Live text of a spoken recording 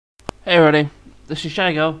Hey everybody, this is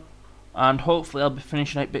Hedgehog, and hopefully I'll be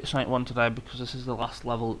finishing 8-Bit Sonic 1 today because this is the last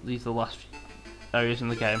level, these are the last areas in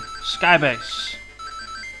the game. Skybase!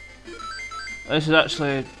 This is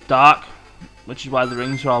actually dark, which is why the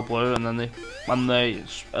rings are all blue, and then when the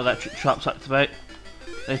electric traps activate,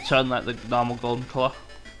 they turn like the normal golden colour.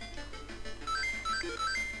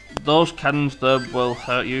 Those cannons there will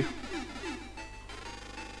hurt you.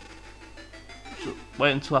 So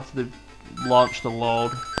wait until after they launch the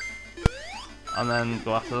load, and then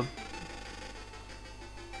go after them.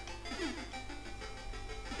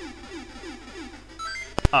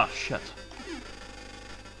 Ah, shit.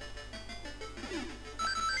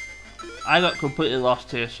 I got completely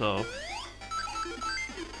lost here, so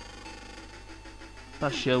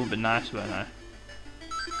that shield would be nice right now.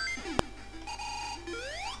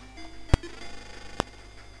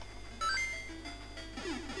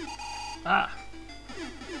 Ah!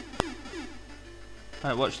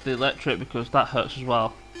 Right, watch the electric because that hurts as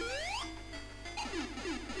well.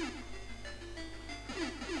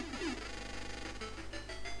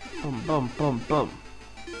 Boom, boom, boom, boom.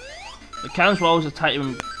 The cannons will always attack you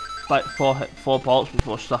in like four bolts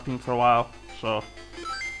before stopping for a while, so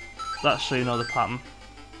that's so you know the pattern.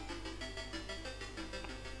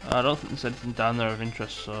 I don't think there's anything down there of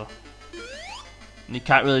interest, so. And you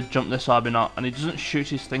can't really jump this or not, and he doesn't shoot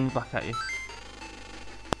his things back at you.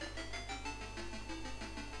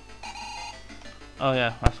 Oh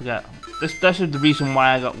yeah, I forget. This is the reason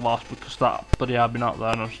why I got lost, because that bloody had been out there,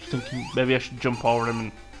 and I was thinking maybe I should jump over him,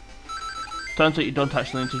 and turns out you don't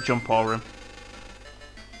actually need to jump over him.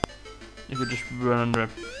 You could just run under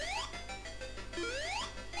him.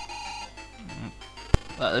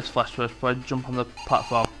 Let this flash first before I jump on the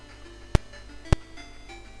platform.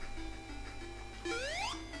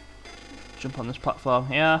 Jump on this platform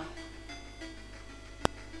here.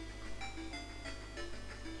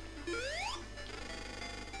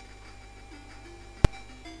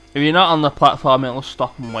 If you're not on the platform, it'll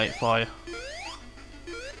stop and wait for you.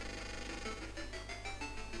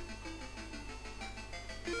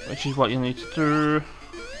 Which is what you need to do.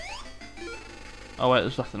 Oh wait,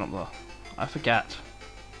 there's nothing up there. I forget.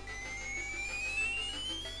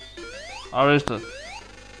 Or is there?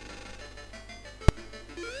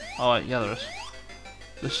 Oh wait, yeah there is.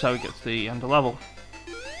 This is how we get to the end of the level.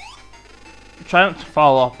 Try not to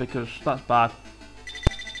fall off because that's bad.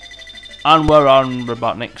 And we're on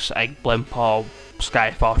Robotnik's Egg Blimp or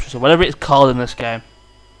Sky Fortress or whatever it's called in this game.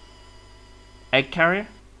 Egg Carrier?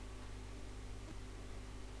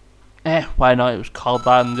 Why not? It was called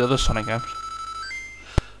that in the other Sonic games.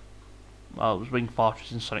 Well, it was Ring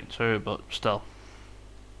Fortress in Sonic 2, but still.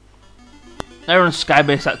 They're on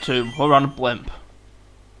Skybase at 2, we're on a blimp.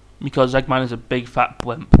 Because Eggman is a big fat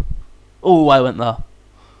blimp. Oh, I went there.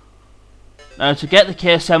 Now to get the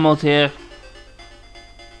case emerald here,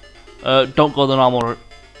 don't go the normal route.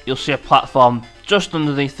 You'll see a platform just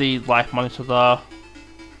underneath the life monitor there.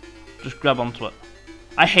 Just grab onto it.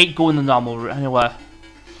 I hate going the normal route anywhere.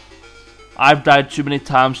 I've died too many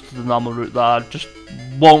times to the normal route that I just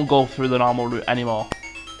won't go through the normal route anymore.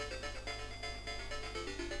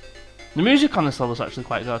 The music on this level is actually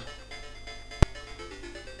quite good.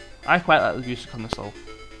 I quite like the music on this level.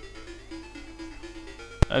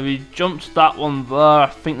 If you jumped that one there, I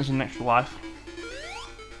think there's an extra life.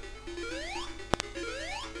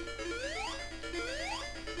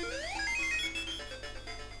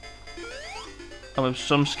 And with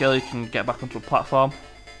some skill you can get back onto a platform.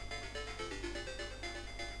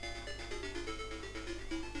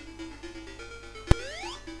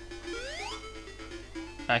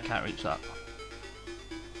 I can't reach that.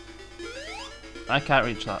 I can't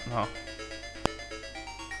reach that, no.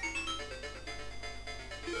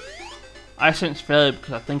 I sense failure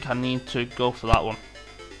because I think I need to go for that one.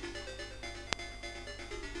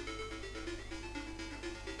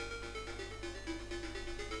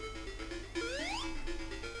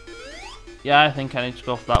 Yeah, I think I need to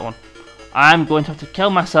go for that one. I'm going to have to kill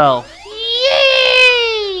myself.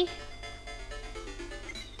 Yay!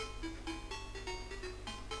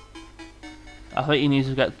 I think you need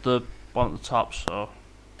to get the one at the top, so.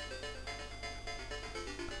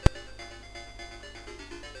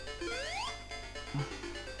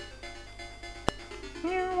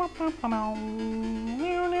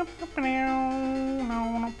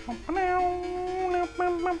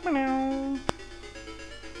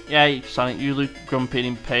 Yeah, Sonic, you look grumpy and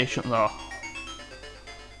impatient though.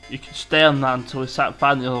 You can stay on that until we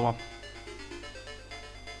find the other one.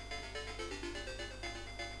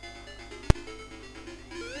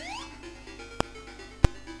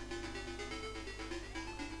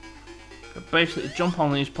 Basically jump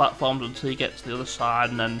on these platforms until you get to the other side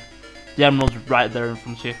and then The emerald's right there in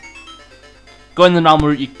front of you. Going the normal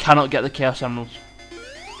route, you cannot get the Chaos Emeralds.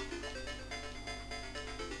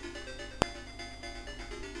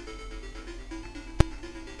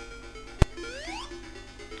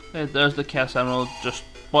 Okay, there's the Chaos Emerald, just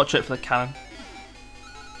watch it for the cannon.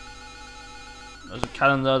 There's a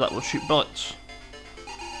cannon there that will shoot bullets.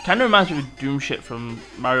 Kinda reminds me of Doom shit from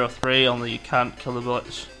Mario 3, only you can't kill the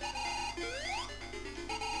bullets.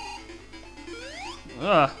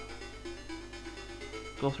 Ugh.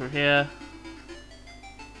 Go through here.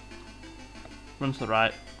 Run to the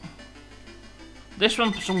right. This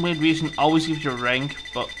one, for some weird reason, always gives you a ring,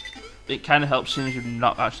 but it kind of helps seeing as you've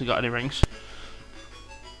not actually got any rings.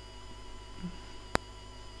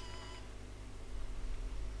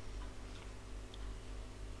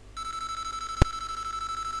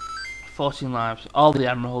 $14 lives, all the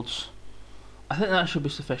emeralds. I think that should be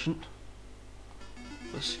sufficient.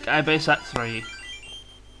 But Skybase at 3.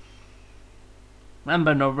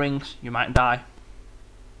 Remember, no rings, you might die.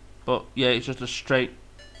 But yeah, it's just a straight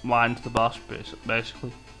line to the boss,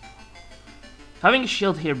 basically. Having a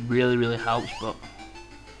shield here really helps, but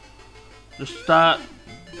just start,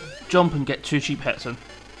 jump and get 2 cheap hits in.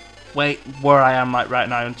 Wait where I am like right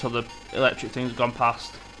now until the electric thing's gone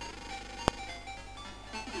past.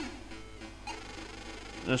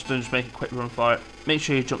 Just make a quick run for it. Make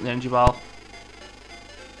sure you jump the energy ball.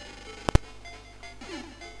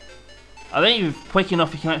 I think if you're quick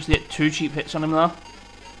enough, you can actually get 2 cheap hits on him though.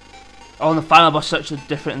 Oh, and the final boss is actually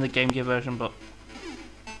different in the Game Gear version, but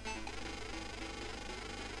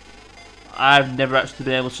I've never actually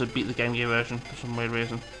been able to beat the Game Gear version for some weird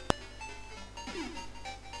reason.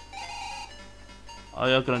 Oh,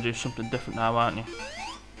 you're gonna do something different now, aren't you?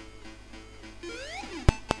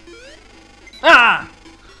 Ah!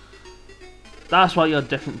 That's what your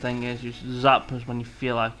different thing is. You zap us when you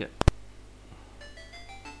feel like it.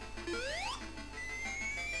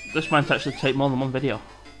 This might actually take more than one video.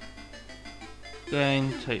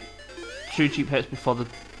 Again, take 2 cheap hits before the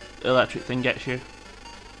electric thing gets you.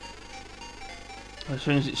 As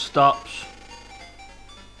soon as it stops,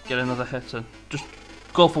 get another hit in. Just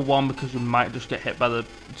go for one because you might just get hit by the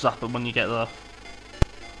zapper when you get there.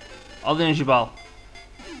 Or the energy ball.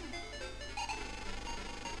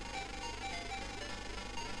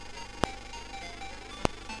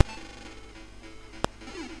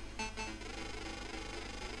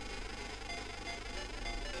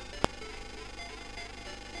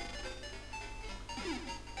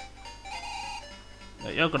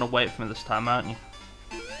 You're gonna wait for me this time, aren't you?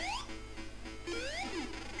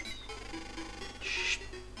 Shh,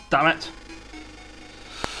 damn it!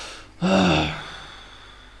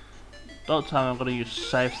 Don't tell me I'm gonna use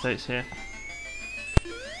save states here.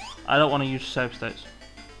 I don't want to use save states.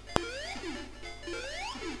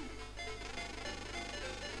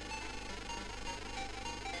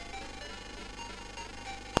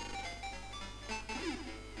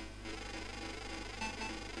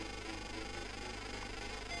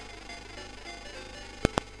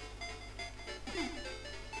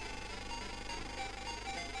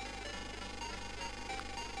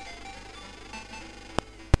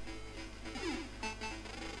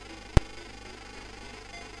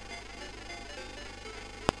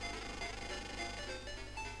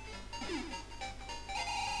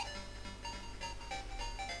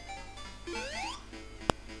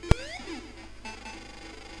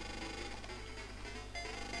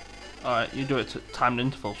 Alright, you do it at timed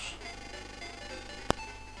intervals.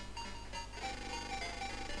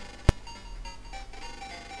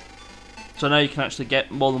 So now you can actually get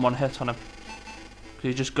more than one hit on him. Because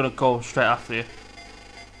he's just gonna go straight after you.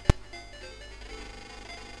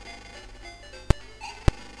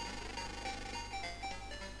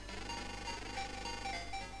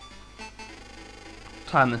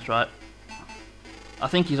 Time this right. I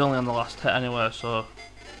think he's only on the last hit anyway, so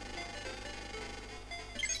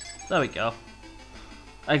there we go.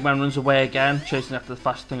 Eggman runs away again, chasing after the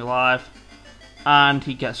fastest thing alive, and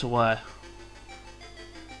he gets away.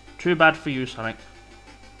 Too bad for you, Sonic.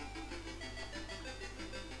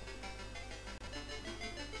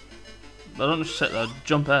 But don't just sit there,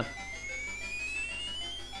 jump in.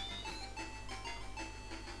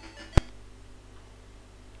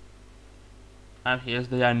 And here's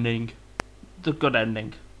the ending. The good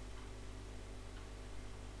ending.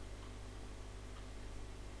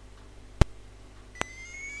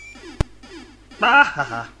 Ah ha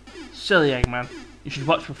ha. Silly Eggman. You should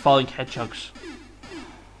watch for falling hedgehogs.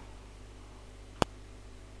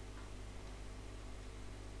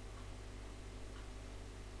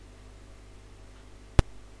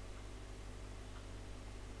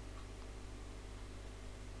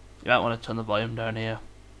 You might want to turn the volume down here.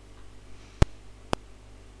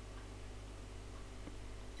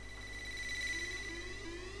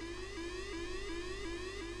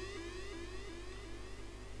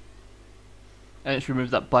 And it's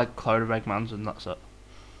removed that black cloud of Eggmans, and that's it.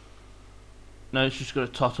 Now it's just going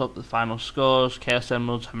to tot up the final scores, Chaos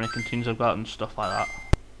Emeralds, how many continues I've got, and stuff like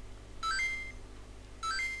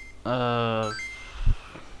that.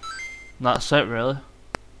 That's it really.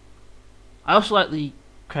 I also like the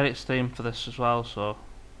credits theme for this as well, so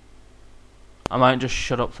I might just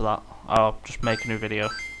shut up for that. I'll just make a new video.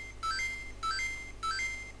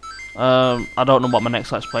 I don't know what my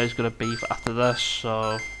next Let's Play is going to be after this,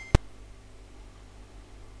 so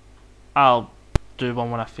I'll do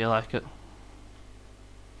one when I feel like it.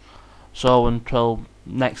 So until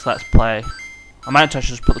next Let's Play, I might actually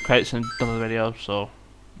just put the credits in another video, so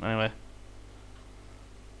anyway.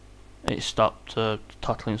 It stopped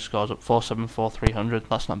totaling scores up 474 300,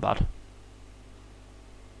 that's not bad.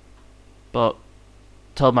 But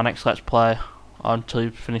till my next Let's Play, or until you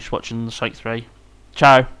finish watching the Sonic 3,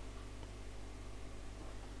 ciao!